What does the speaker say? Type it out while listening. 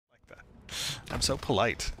I'm so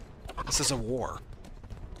polite. This is a war.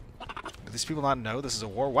 Do these people not know this is a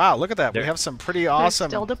war? Wow, look at that. We have some pretty awesome...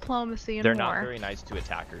 There's still diplomacy in They're war. not very nice to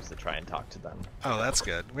attackers that try and talk to them. Oh, that's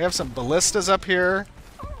good. We have some ballistas up here.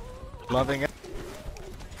 Loving it.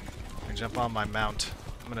 Let me jump on my mount.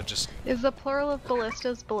 I'm gonna just... Is the plural of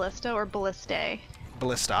ballistas ballista or ballistae?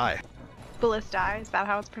 Ballistae. Ballistae, is that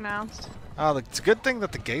how it's pronounced? Oh, it's a good thing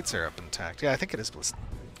that the gates are up intact. Yeah, I think it is ballista.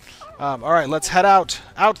 Alright, let's head out.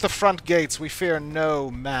 Out the front gates. We fear no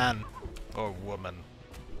man or woman.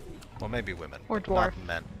 Well, maybe women. Or dwarf. Not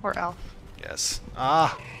men. Or elf. Yes.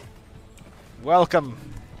 Ah. Welcome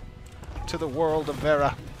to the world of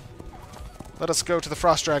Vera. Let us go to the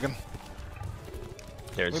Frost Dragon.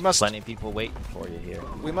 There's plenty of people waiting for you here.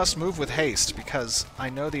 We must move with haste because I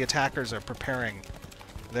know the attackers are preparing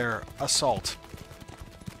their assault.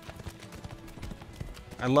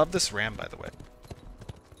 I love this ram, by the way.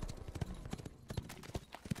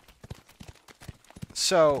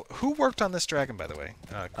 So, who worked on this dragon, by the way?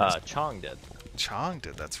 Chong did. Chong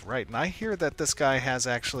did, that's right. And I hear that this guy has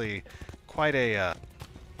actually quite a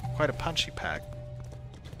punchy pack.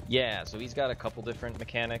 Yeah, so he's got a couple different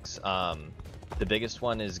mechanics. The biggest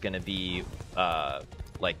one is going to be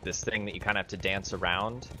like this thing that you kind of have to dance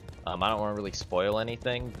around. I don't want to really spoil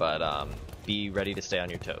anything, but be ready to stay on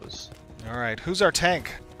your toes. Alright, who's our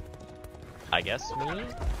tank? I guess me?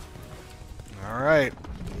 Alright,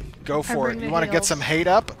 go for it. You want to get some hate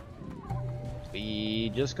up?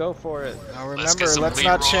 We just go for it. Now remember, let's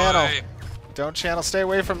not channel. Don't channel. Stay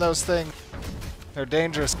away from those things. They're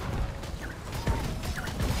dangerous.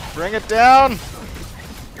 Bring it down!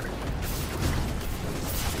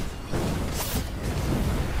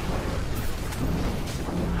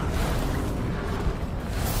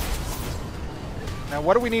 Now,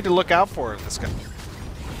 what do we need to look out for in this guy?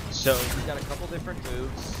 So he's got a couple different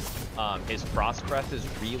moves. His frost breath is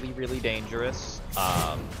really, really dangerous.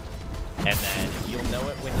 And then you'll know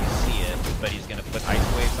it when you see it, but he's going to put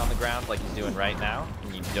ice waves on the ground like he's doing right now,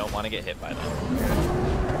 and you don't want to get hit by them.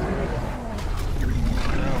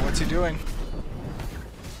 Oh, what's he doing?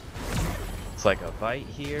 It's like a bite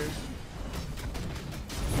here.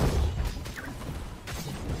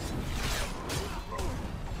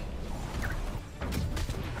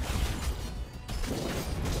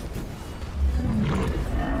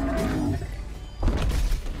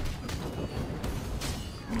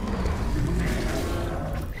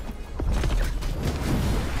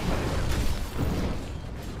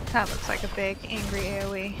 That looks like a big, angry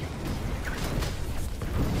AoE.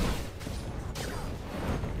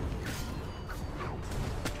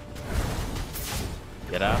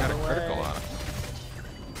 Get out Got of a the critical way. on it.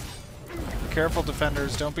 Be careful,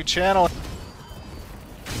 defenders. Don't be channeling.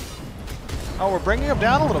 Oh, we're bringing him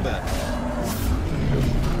down a little bit.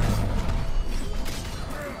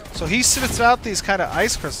 So he spits out these kind of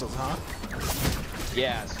ice crystals, huh?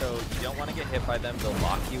 Yeah, so you don't want to get hit by them. They'll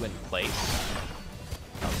lock you in place.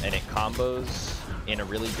 And it combos in a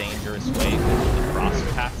really dangerous way with the frost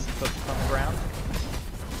paths he puts on the ground.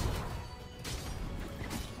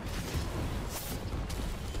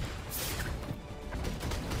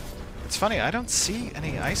 It's funny, I don't see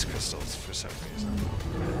any ice crystals for some reason.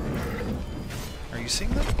 Are you seeing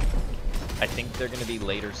them? I think they're going to be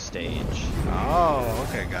later stage. Oh,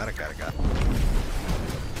 okay, got it. I'm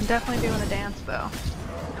definitely doing a dance, though.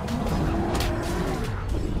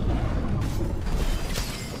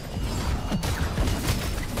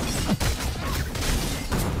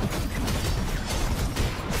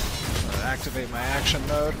 Activate my action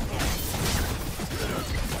mode.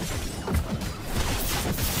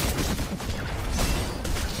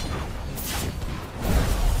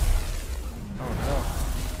 Oh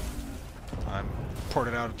no. I'm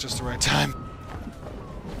ported out at just the right time.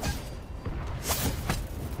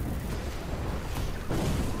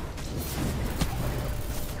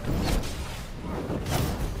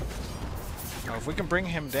 Oh, if we can bring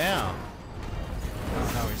him down.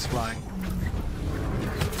 Oh no, he's flying.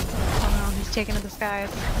 He's taken to the skies.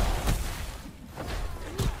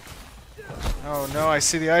 Oh no, I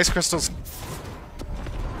see the ice crystals.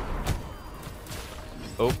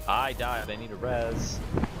 Oh, I died. I need a res.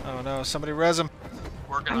 Oh no, somebody res him.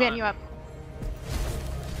 I'm getting you up.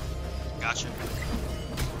 Gotcha.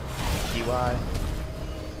 DY.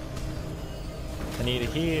 I need a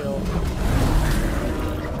heal.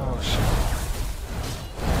 Oh shit.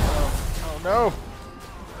 Oh no.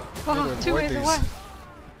 Oh, two ways away.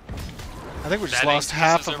 I think we just That lost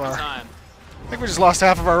half increases of over our. time. I think we just lost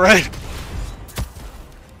half of our raid.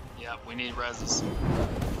 Yep, we need reses.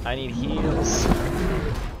 I need heals.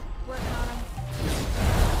 Working on him.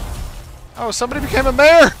 Oh, somebody became a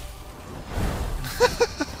mayor.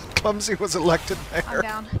 Clumsy was elected I'm mayor.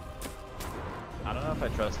 down. I don't know if I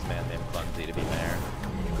trust a man named Clumsy to be mayor.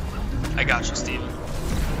 I got you, Steven.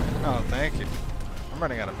 Oh, thank you. I'm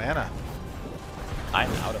running out of mana.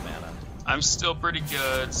 I'm out of mana. I'm still pretty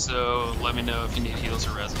good, so let me know if you need heals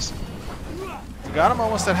or reses. You got him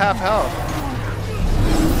almost at half health.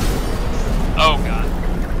 Oh god.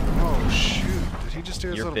 Oh shoot! Did he just do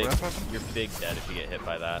his You're little big, breath weapon? you're big dead if you get hit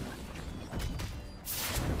by that.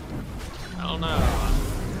 I don't know.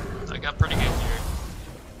 I got pretty good gear.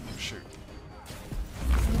 Shoot.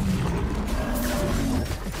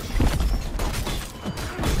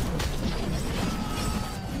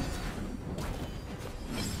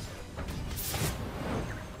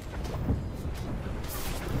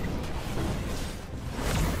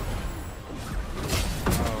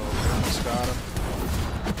 Got him.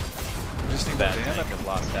 We just need Bad that damage. tank of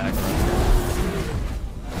lost aggro.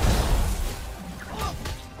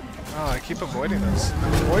 Oh, I keep avoiding those.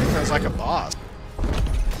 I'm avoiding those like a boss.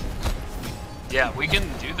 Yeah, we can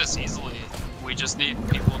do this easily. We just need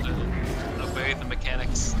people to obey the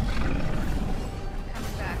mechanics. Coming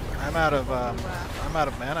back. I'm out of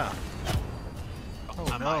mana. Oh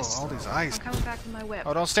I'm no, iced. all these ice. I'm coming back with my whip.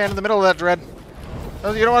 Oh, don't stand in the middle of that, Dread.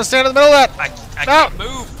 Oh, you don't want to stand in the middle of that. I No! can't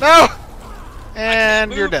move. No! And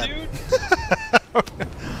move, you're dead. Alright,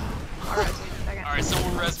 second. Alright,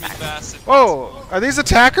 someone res me fast. if Whoa! possible. Are these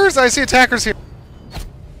attackers? I see attackers here.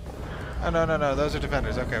 Oh, no, no, no. Those are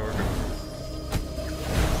defenders. Okay, we're good.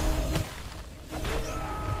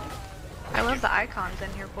 I love the icons in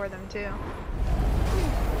here for them too. Little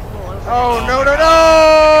Oh, overhead. no, no,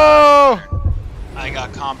 no! I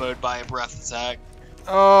got comboed by a breath attack.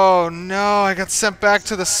 Oh, no. I got sent back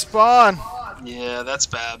to the spawn. Yeah, that's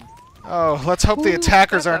bad. Oh, let's hope the Ooh,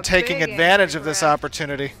 attackers that's a aren't taking big advantage angry of this breath.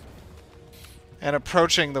 opportunity. And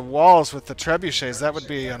approaching the walls with the trebuchets. That would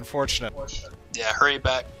be unfortunate. Yeah, hurry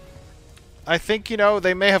back. I think, you know,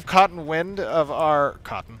 they may have caught wind of our...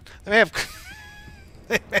 They may have...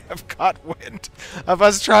 they may have caught wind of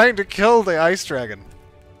us trying to kill the ice dragon.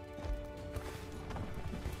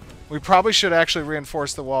 We probably should actually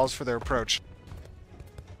reinforce the walls for their approach.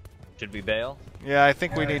 Should we bail? Yeah, I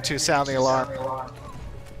think we need to sound the alarm.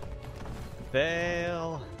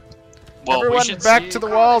 Bail. Well, Everyone we should back see, to the Call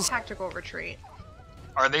it a walls. Tactical retreat.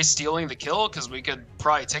 Are they stealing the kill? Because we could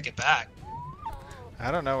probably take it back.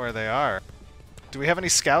 I don't know where they are. Do we have any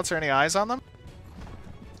scouts or any eyes on them?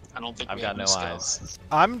 I don't think I've we got have no any skills. eyes.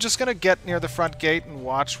 I'm just going to get near the front gate and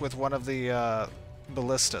watch with one of the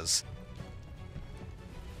ballistas.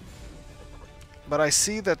 But I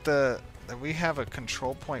see that that we have a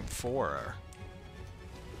control point 4.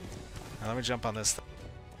 Now, let me jump on this thing.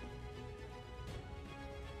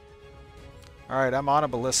 Alright, I'm on a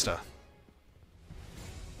ballista.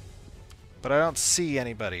 But I don't see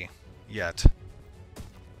anybody yet.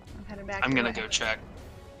 I'm heading back. I'm to gonna it. go check.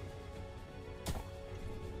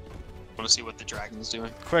 Want to see what the dragon's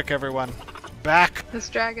doing. Quick, everyone. Back! This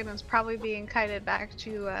dragon is probably being kited back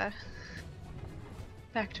to our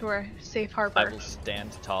safe harbor. I will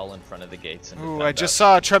stand tall in front of the gates and Ooh, defend I just us.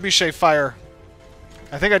 saw a trebuchet fire.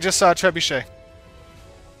 I think I just saw a trebuchet.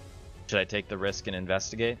 Should I take the risk and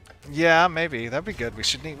investigate? Yeah, maybe. That'd be good.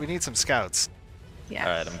 We need some scouts. Yes.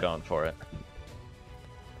 Alright, I'm going for it.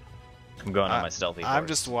 I'm going on my stealthy horse. I'm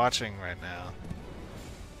just watching right now.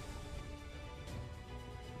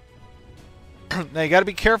 Now you got to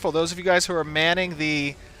be careful. Those of you guys who are manning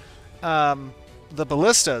the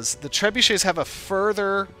ballistas, the trebuchets have a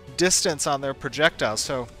further distance on their projectiles,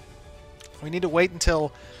 so we need to wait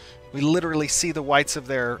until we literally see the whites of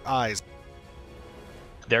their eyes.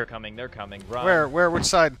 They're coming, run. Where? Which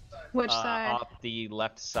side? Which side? Off the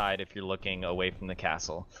left side if you're looking away from the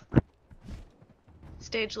castle.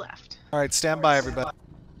 Stage left. All right, stand by, everybody.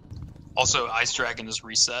 Also, Ice Dragon is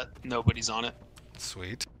reset. Nobody's on it.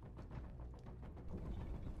 Sweet.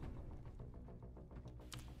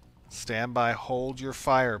 Stand by. Hold your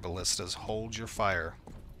fire, ballistas. Hold your fire.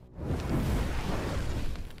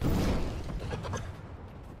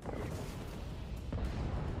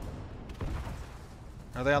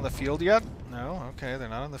 Are they on the field yet? No? Okay, they're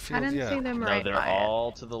not on the I field didn't yet. see them No, right they're by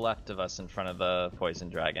all to the left of us in front of the poison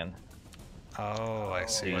dragon. Oh, I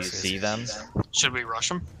see. Do I you see them? Should we rush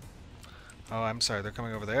them? Oh, I'm sorry. They're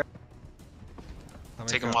coming over there. Let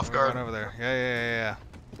me Take 'em go- off let me run guard. over there. Yeah.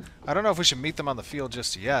 I don't know if we should meet them on the field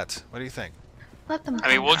just yet. What do you think? Let them I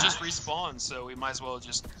mean, come we'll back. just respawn, so we might as well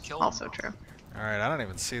just kill them. Also true. All right, I don't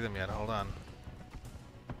even see them yet. Hold on.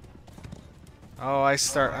 Oh, I'm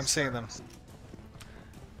seeing them.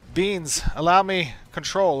 Beans, allow me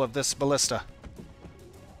control of this ballista.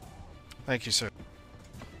 Thank you, sir.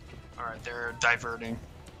 Alright, they're diverting.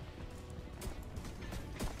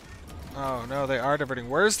 Oh no, they are diverting.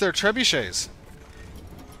 Where's their trebuchets?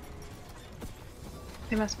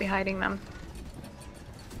 They must be hiding them.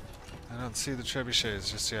 I don't see the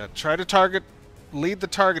trebuchets just yet. Try to target, lead the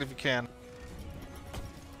target if you can.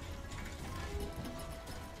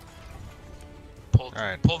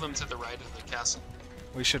 Pull them to the right of the castle.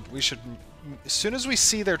 We should, as soon as we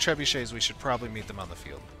see their trebuchets, we should probably meet them on the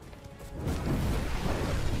field.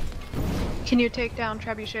 Can you take down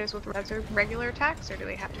trebuchets with regular attacks, or do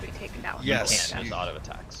they have to be taken down? Yes. You can use auto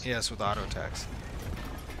attacks. Yes, with auto attacks.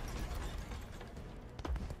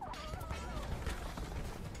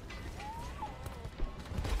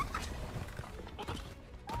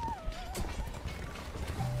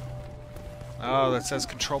 Oh, that says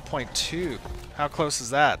control point 2. How close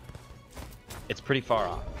is that? It's pretty far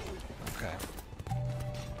off. Okay.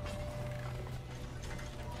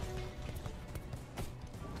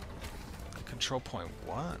 Control point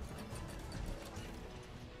 1.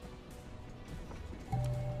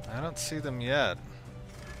 I don't see them yet.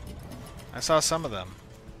 I saw some of them.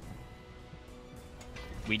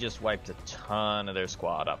 We just wiped a ton of their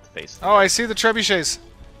squad off the face of the Oh, I see the trebuchets.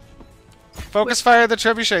 Focus fire the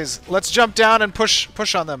trebuchets. Let's jump down and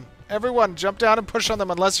push on them. Everyone, jump down and push on them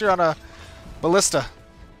unless you're on a ballista.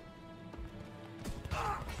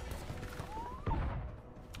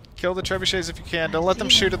 Kill the trebuchets if you can. Don't let them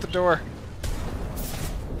shoot at the door.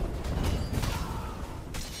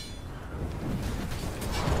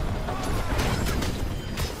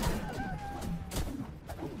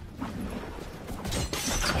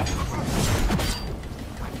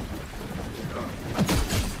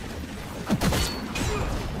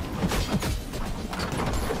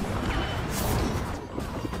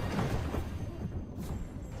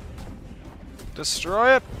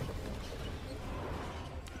 Destroy it!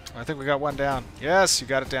 I think we got one down. Yes, you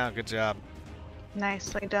got it down. Good job.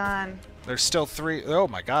 Nicely done. There's still 3. Oh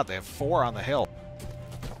my god, they have 4 on the hill.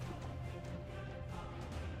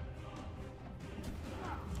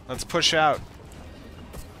 Let's push out.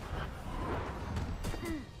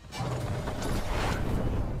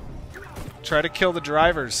 Try to kill the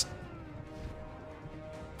drivers.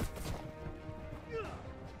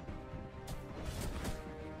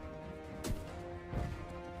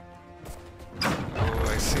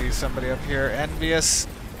 Somebody up here, envious.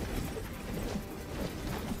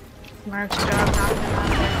 Mark's job knocking them out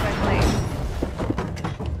there quickly.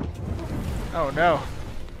 Oh no.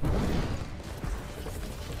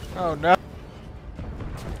 Oh no.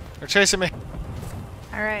 They're chasing me.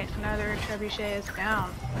 Alright, another trebuchet is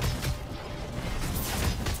down.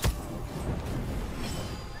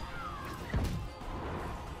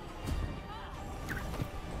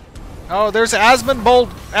 Oh, there's Asmund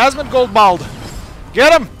Goldbald.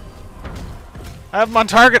 Get him! I have him on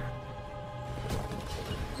target.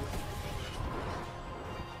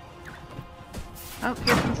 Oh,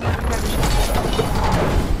 here comes another trebuchet.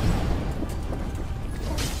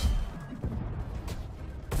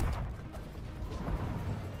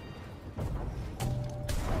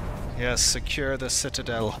 Yes, secure the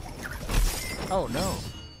citadel. Oh no.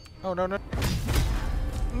 Oh no, no.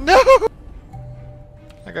 No!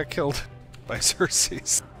 I got killed by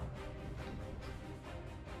Xerxes.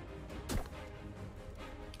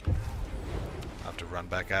 I'll have to run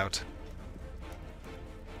back out.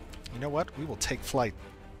 You know what? We will take flight.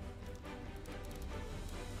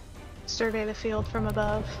 Survey the field from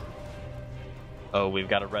above. Oh, we've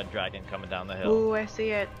got a red dragon coming down the hill. Ooh, I see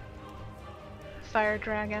it. Fire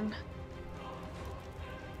dragon.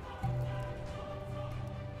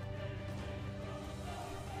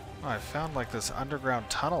 Oh, I found like this underground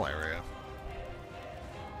tunnel area.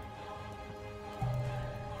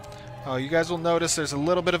 Oh, you guys will notice there's a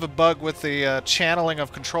little bit of a bug with the channeling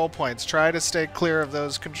of control points. Try to stay clear of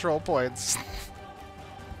those control points.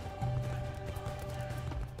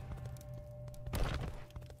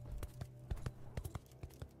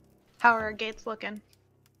 How are our gates looking?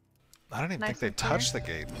 I don't even Nice think they and clear. touched the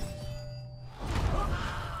gate.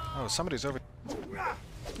 Oh, somebody's over. Yeah,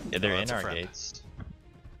 they're Oh, in that's a our friend. gates.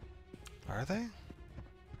 Are they?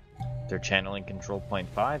 They're channeling control point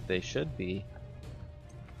 5. They should be.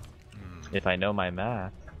 If I know my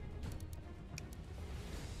math.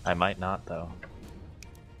 I might not, though.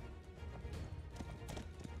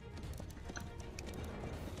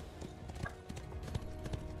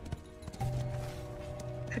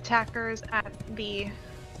 Attackers at the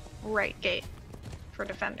right gate for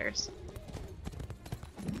defenders.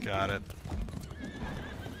 Got it.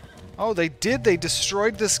 Oh, they did. They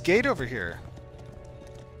destroyed this gate over here.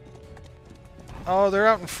 Oh, they're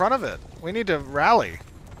out in front of it. We need to rally.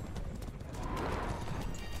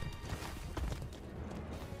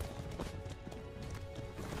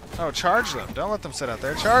 Oh, charge them. Don't let them sit out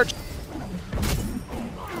there. Charge!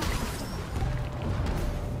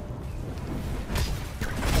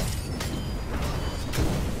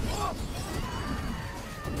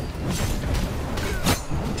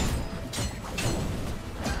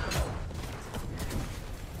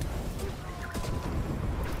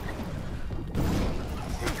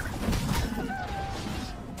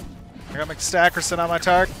 I got McStackerson on my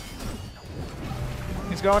target.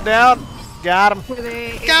 He's going down. Got him. Were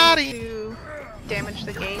they Got able him. to damage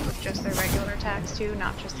the gate with just their regular attacks too,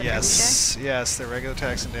 not just the Yes, yes, their regular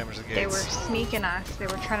attacks and damage the gates. They were sneaking us. They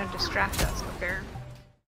were trying to distract us, but they're